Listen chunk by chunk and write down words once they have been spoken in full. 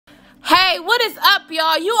Hey, what is up,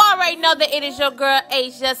 y'all? You already know that it is your girl,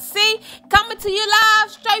 Asia C, coming to you live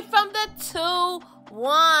straight from the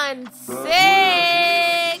 216.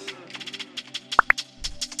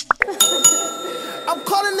 I'm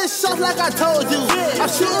calling this shot like I told you. I'm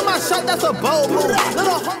shooting my shot, that's a bold move.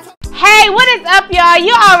 Hey, what is up, y'all?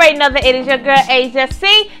 You already know that it is your girl, Asia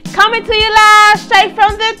C, coming to you live straight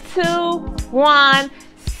from the 216.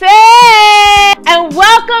 And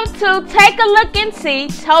welcome to Take a Look and See,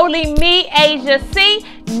 totally me, Asia C,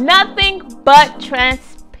 nothing but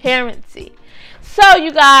transparency. So, you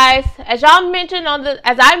guys, as I mentioned on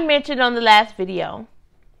the last video,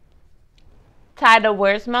 titled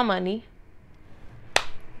 "Where's My Money?"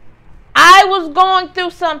 I was going through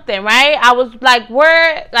something, right? I was like,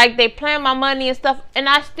 where, like, they plan my money and stuff, and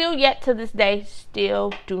I still, yet to this day,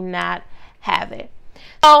 still do not have it.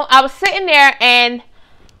 So I was sitting there, and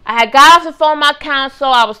I had got off the phone with my counsel.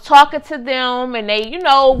 I was talking to them, and they,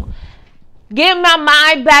 get my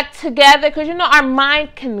mind back together, because, our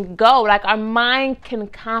mind can go. Like, our mind can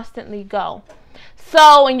constantly go.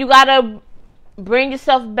 So, and you got to bring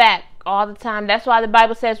yourself back all the time. That's why the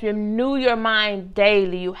Bible says renew your mind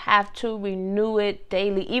daily. You have to renew it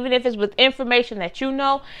daily, even if it's with information that you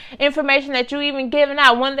know, information that you even given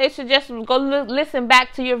out. One day suggested was go listen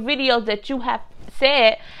back to your videos that you have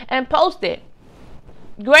said and posted.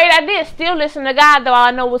 Great idea. Still listen to God, though I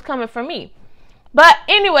know what's coming from me. But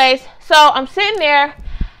anyways, so I'm sitting there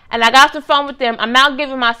and I got off the phone with them. I'm now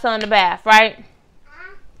giving my son a bath, right?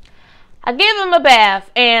 I give him a bath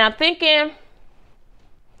and I'm thinking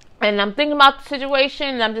about the situation,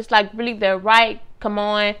 and I'm just like, really, they're right. Come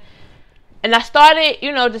on. And I started,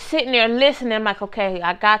 just sitting there and listening. I'm like, okay,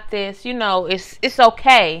 I got this. It's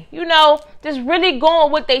okay. Just really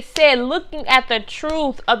going what they said, looking at the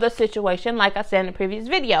truth of the situation, like I said in the previous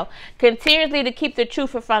video, continuously to keep the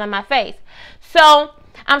truth in front of my face. So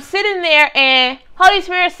I'm sitting there, and Holy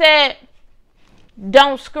Spirit said,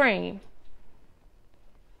 don't scream.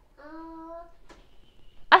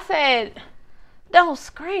 I said, don't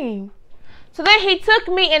scream. So then he took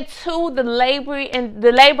me into the labor and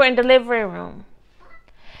delivery room.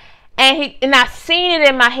 And I seen it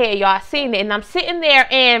in my head, y'all. I seen it. And I'm sitting there,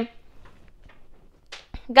 and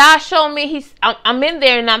God showed me, I'm in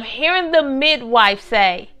there, and I'm hearing the midwife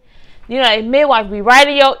say, the midwife be right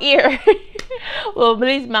in your ear. Well, at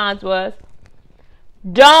least mine was.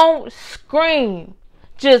 Don't scream.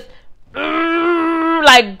 Just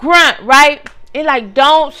like grunt, right? It's like,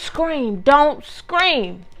 don't scream, don't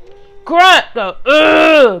scream. Grunt, go,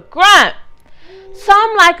 grunt. So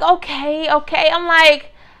I'm like, okay. I'm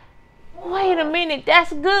like, wait a minute,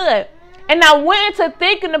 that's good. And I went into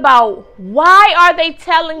thinking about, why are they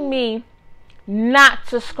telling me not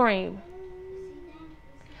to scream?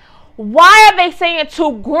 Why are they saying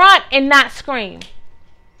to grunt and not scream?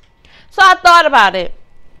 So I thought about it.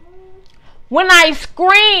 When I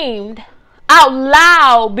screamed out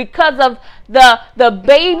loud because of the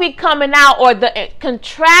baby coming out, or the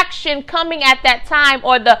contraction coming at that time,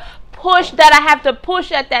 or the push that I have to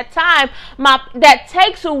push at that time, that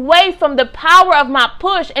takes away from the power of my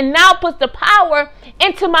push and now puts the power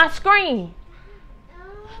into my scream.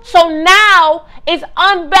 So now it's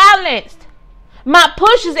unbalanced. My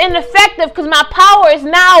push is ineffective because my power is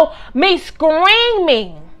now me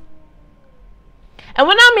screaming. And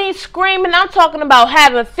when I mean screaming, I'm talking about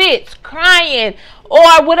having fits, crying,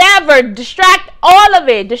 or whatever. Distract all of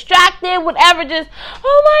it. Distracted, whatever. Just,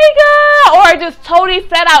 oh my God. Or just totally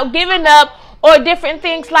flat out giving up, or different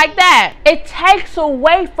things like that. It takes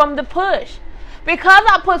away from the push. Because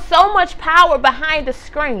I put so much power behind the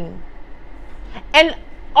scream. And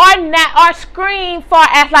our screen, far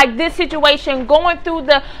as like this situation, going through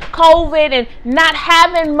the COVID and not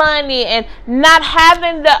having money and not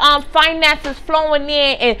having the finances flowing in,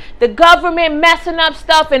 and the government messing up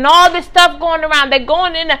stuff and all this stuff going around. They're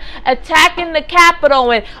going in, attacking the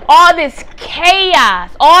Capitol, and all this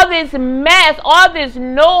chaos, all this mess, all this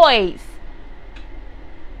noise,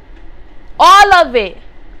 all of it.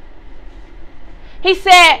 He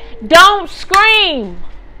said, don't scream.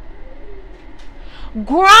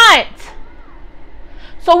 Grunt.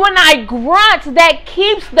 So when I grunt, that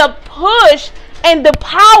keeps the push and the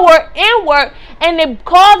power inward, and it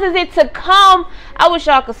causes it to come. I wish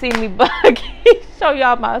y'all could see me, but I can't show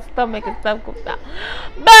y'all my stomach and stuff goes out.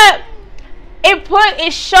 But it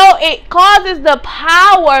causes the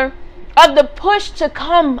power of the push to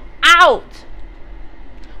come out.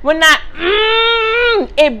 When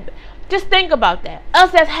just think about that.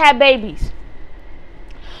 Us that had babies.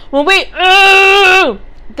 When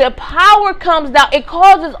the power comes down, it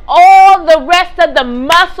causes all the rest of the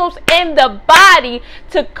muscles in the body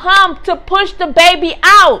to come to push the baby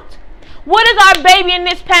out. What is our baby in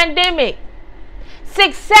this pandemic?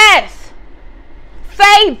 Success,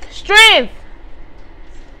 faith, strength.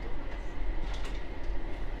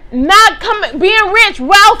 Not being rich,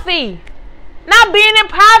 wealthy. Not being in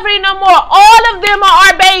poverty no more. All of them are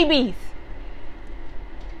our babies.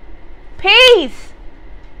 Peace.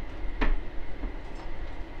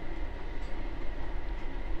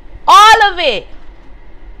 All of it.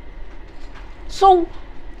 So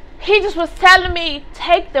he just was telling me,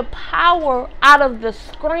 take the power out of the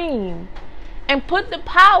scream and put the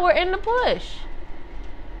power in the push.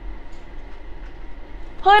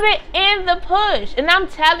 Put it in the push. And I'm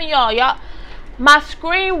telling y'all, my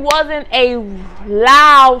scream wasn't a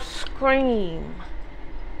loud scream.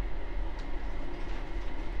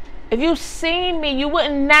 If you seen me, you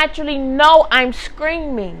wouldn't naturally know I'm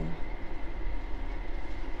screaming.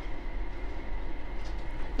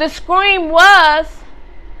 The scream was,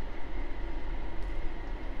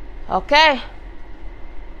 okay,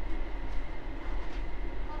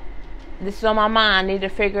 this is on my mind. I need to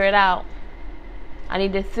figure it out. I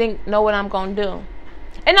need to know what I'm going to do.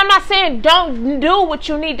 And I'm not saying don't do what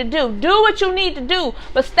you need to do. Do what you need to do,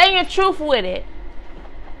 but stay in truth with it.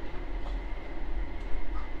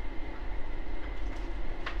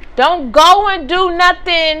 Don't go and do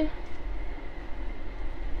nothing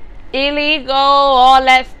illegal, all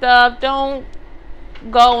that stuff. Don't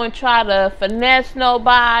go and try to finesse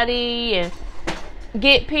nobody and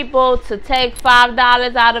get people to take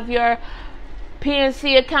 $5 out of your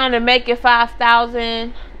PNC account and make it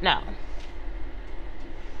 $5,000. No.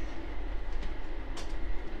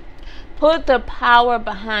 Put the power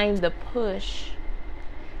behind the push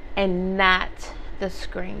and not the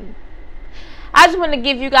scream. I just want to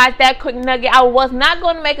give you guys that quick nugget. I was not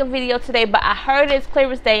going to make a video today, but I heard it's clear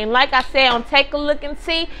as day. And like I said, on Take a Look and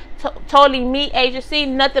See, totally me, Asia C,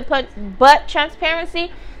 nothing but transparency.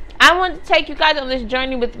 I want to take you guys on this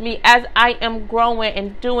journey with me as I am growing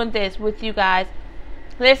and doing this with you guys.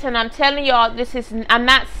 Listen, I'm telling y'all, I'm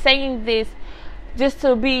not saying this just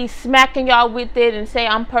to be smacking y'all with it and say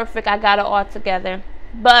I'm perfect, I got it all together.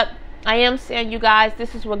 But I am saying, you guys,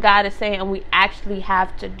 this is what God is saying, and we actually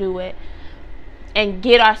have to do it and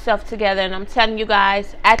get ourselves together. And I'm telling you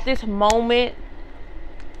guys, at this moment,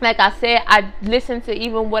 like I said, I listened to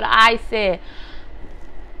even what I said,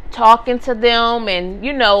 talking to them and,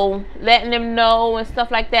 you know, letting them know and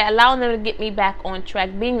stuff like that, allowing them to get me back on track,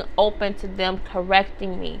 being open to them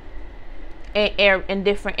correcting me in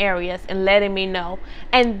different areas and letting me know.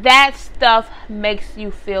 And that stuff makes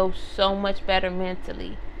you feel so much better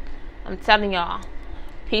mentally. I'm telling y'all,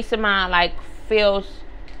 peace of mind, like,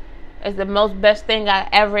 is the most best thing I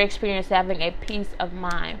ever experienced, having a peace of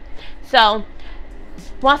mind. So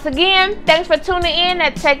once again, thanks for tuning in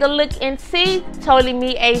at Take a Look and See. Totally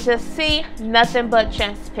me, Asia C, nothing but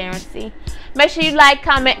transparency. Make sure you like,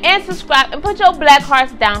 comment, and subscribe, and put your black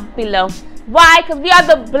hearts down below. Why? Because we are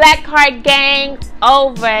the Black Heart Gang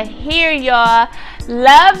over here, y'all.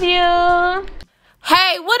 Love you.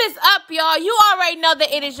 Hey, what is up, y'all? You already know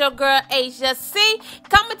that it is your girl, Asia C,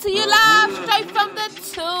 coming to you live straight from the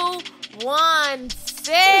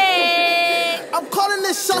 216. I'm calling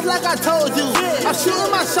this shot like I told you. I'm shooting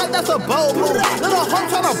my shot, that's a bold move. Little hoe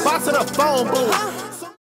trying to box to the phone booth.